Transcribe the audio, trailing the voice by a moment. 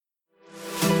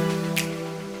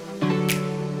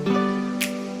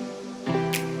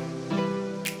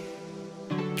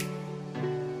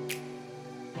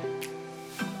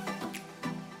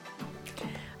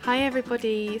Hi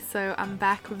everybody, so I'm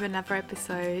back with another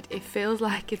episode. It feels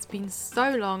like it's been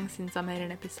so long since I made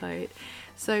an episode.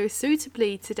 So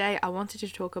suitably today I wanted to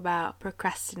talk about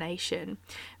procrastination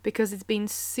because it's been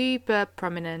super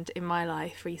prominent in my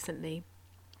life recently.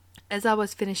 As I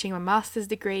was finishing my master's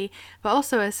degree, but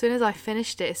also as soon as I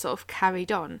finished it sort of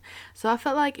carried on. So I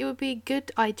felt like it would be a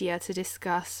good idea to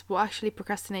discuss what actually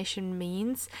procrastination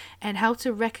means and how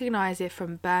to recognize it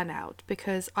from burnout,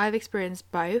 because I've experienced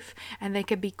both and they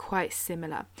can be quite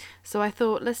similar. So I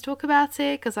thought let's talk about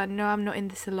it because I know I'm not in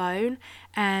this alone,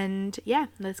 and yeah,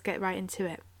 let's get right into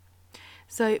it.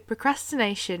 So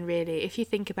procrastination, really, if you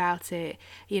think about it,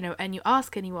 and you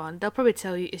ask anyone, they'll probably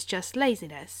tell you it's just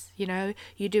laziness.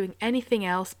 You're doing anything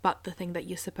else but the thing that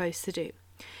you're supposed to do.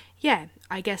 Yeah,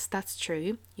 I guess that's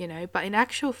true, but in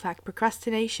actual fact,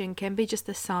 procrastination can be just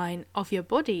a sign of your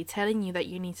body telling you that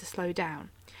you need to slow down.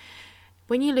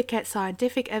 When you look at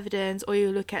scientific evidence or you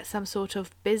look at some sort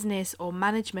of business or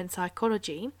management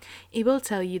psychology, it will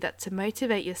tell you that to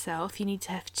motivate yourself, you need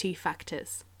to have two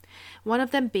factors. One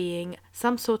of them being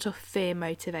some sort of fear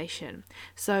motivation.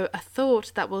 So a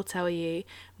thought that will tell you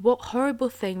what horrible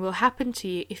thing will happen to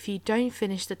you if you don't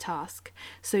finish the task.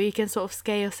 So you can sort of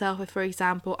scare yourself with, for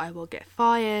example, I will get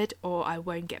fired, or I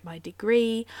won't get my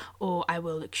degree, or I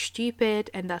will look stupid,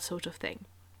 and that sort of thing.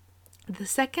 The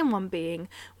second one being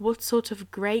what sort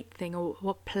of great thing or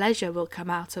what pleasure will come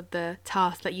out of the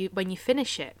task that when you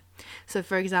finish it. So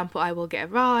for example, I will get a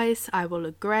rise, I will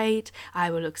look great,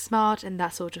 I will look smart, and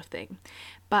that sort of thing.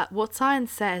 But what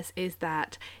science says is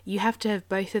that you have to have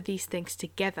both of these things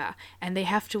together and they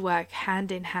have to work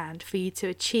hand in hand for you to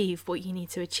achieve what you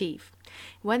need to achieve.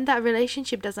 When that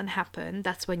relationship doesn't happen,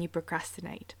 that's when you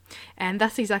procrastinate. And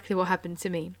that's exactly what happened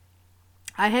to me.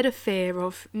 I had a fear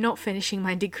of not finishing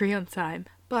my degree on time,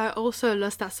 but I also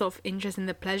lost that sort of interest in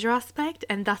the pleasure aspect,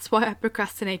 and that's why I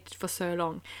procrastinated for so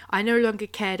long. I no longer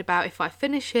cared about if I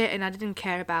finish it, and I didn't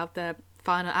care about the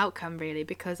final outcome really,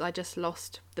 because I just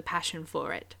lost the passion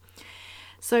for it.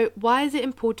 So why is it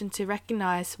important to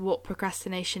recognize what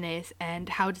procrastination is and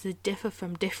how does it differ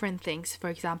from different things, for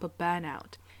example,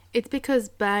 burnout? It's because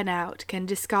burnout can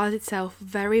disguise itself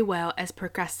very well as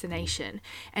procrastination.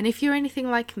 And if you're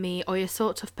anything like me, or you're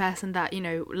sort of person that,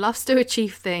 loves to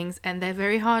achieve things and they're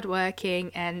very hardworking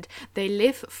and they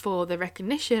live for the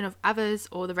recognition of others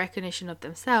or the recognition of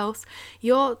themselves,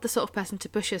 you're the sort of person to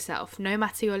push yourself, no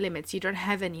matter your limits. You don't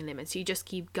have any limits, you just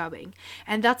keep going.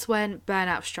 And that's when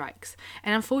burnout strikes.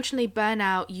 And unfortunately,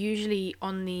 burnout usually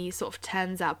only sort of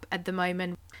turns up at the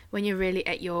moment when you're really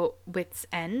at your wit's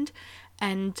end.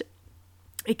 And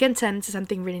it can turn into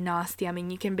something really nasty. I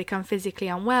mean, you can become physically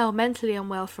unwell, mentally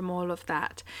unwell from all of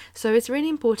that. So it's really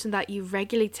important that you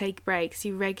regularly take breaks,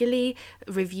 you regularly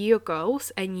review your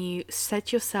goals, and you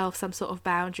set yourself some sort of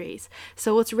boundaries.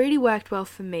 So what's really worked well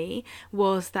for me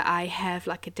was that I have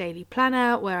like a daily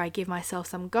planner where I give myself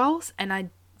some goals and I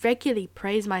regularly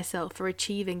praise myself for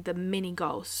achieving the mini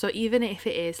goals. So even if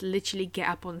it is literally get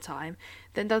up on time,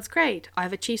 then that's great.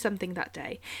 I've achieved something that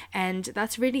day. And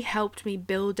that's really helped me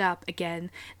build up again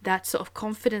that sort of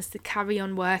confidence to carry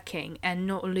on working and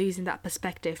not losing that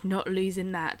perspective, not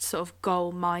losing that sort of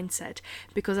goal mindset.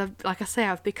 Because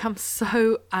I've become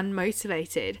so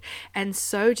unmotivated and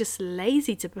so just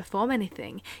lazy to perform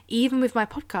anything, even with my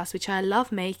podcast, which I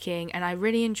love making and I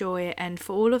really enjoy it. And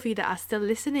for all of you that are still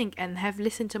listening and have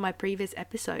listened to my previous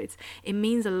episodes, it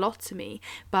means a lot to me.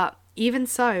 But even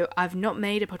so, I've not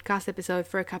made a podcast episode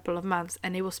for a couple of months,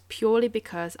 and it was purely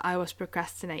because I was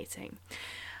procrastinating.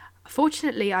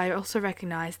 Fortunately, I also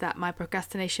recognized that my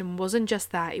procrastination wasn't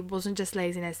just that, it wasn't just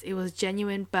laziness, it was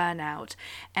genuine burnout.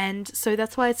 And so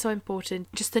that's why it's so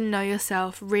important just to know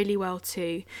yourself really well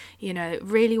too,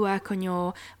 really work on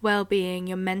your well-being,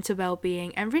 your mental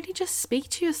well-being, and really just speak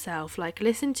to yourself, like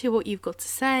listen to what you've got to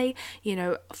say.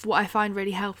 What I find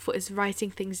really helpful is writing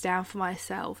things down for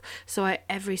myself. So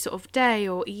every sort of day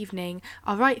or evening,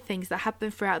 I'll write things that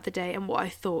happened throughout the day and what I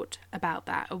thought about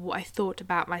that, or what I thought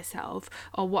about myself,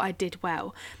 or what I did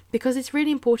well, because it's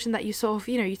really important that you sort of,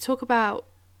 you talk about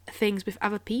things with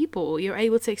other people, you're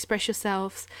able to express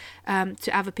yourselves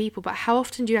to other people, but how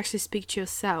often do you actually speak to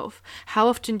yourself? How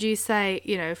often do you say,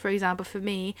 for example, for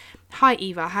me, hi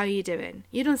Eva, how are you doing?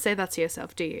 You don't say that to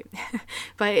yourself, do you?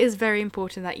 But it is very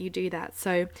important that you do that.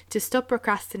 So to stop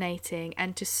procrastinating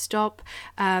and to stop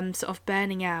sort of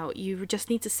burning out, you just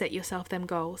need to set yourself them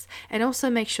goals, and also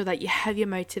make sure that you have your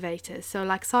motivators. So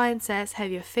like science says,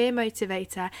 have your fear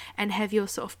motivator and have your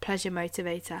sort of pleasure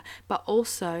motivator, but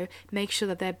also make sure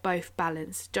that they're both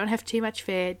balanced. Don't have too much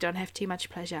fear, don't have too much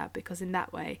pleasure, because in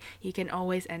that way you can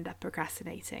always end up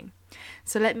procrastinating.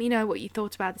 So let me know what you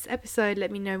thought about this episode.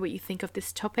 Let me know what you think of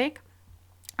this topic.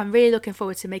 I'm really looking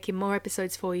forward to making more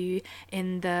episodes for you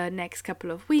in the next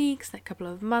couple of weeks, next couple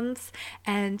of months.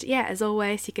 And yeah, as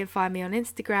always, you can find me on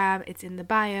Instagram, it's in the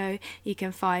bio. You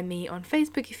can find me on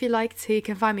Facebook if you like to. You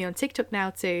can find me on TikTok now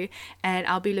too. And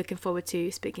I'll be looking forward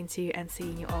to speaking to you and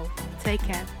seeing you all. Take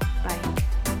care. Bye.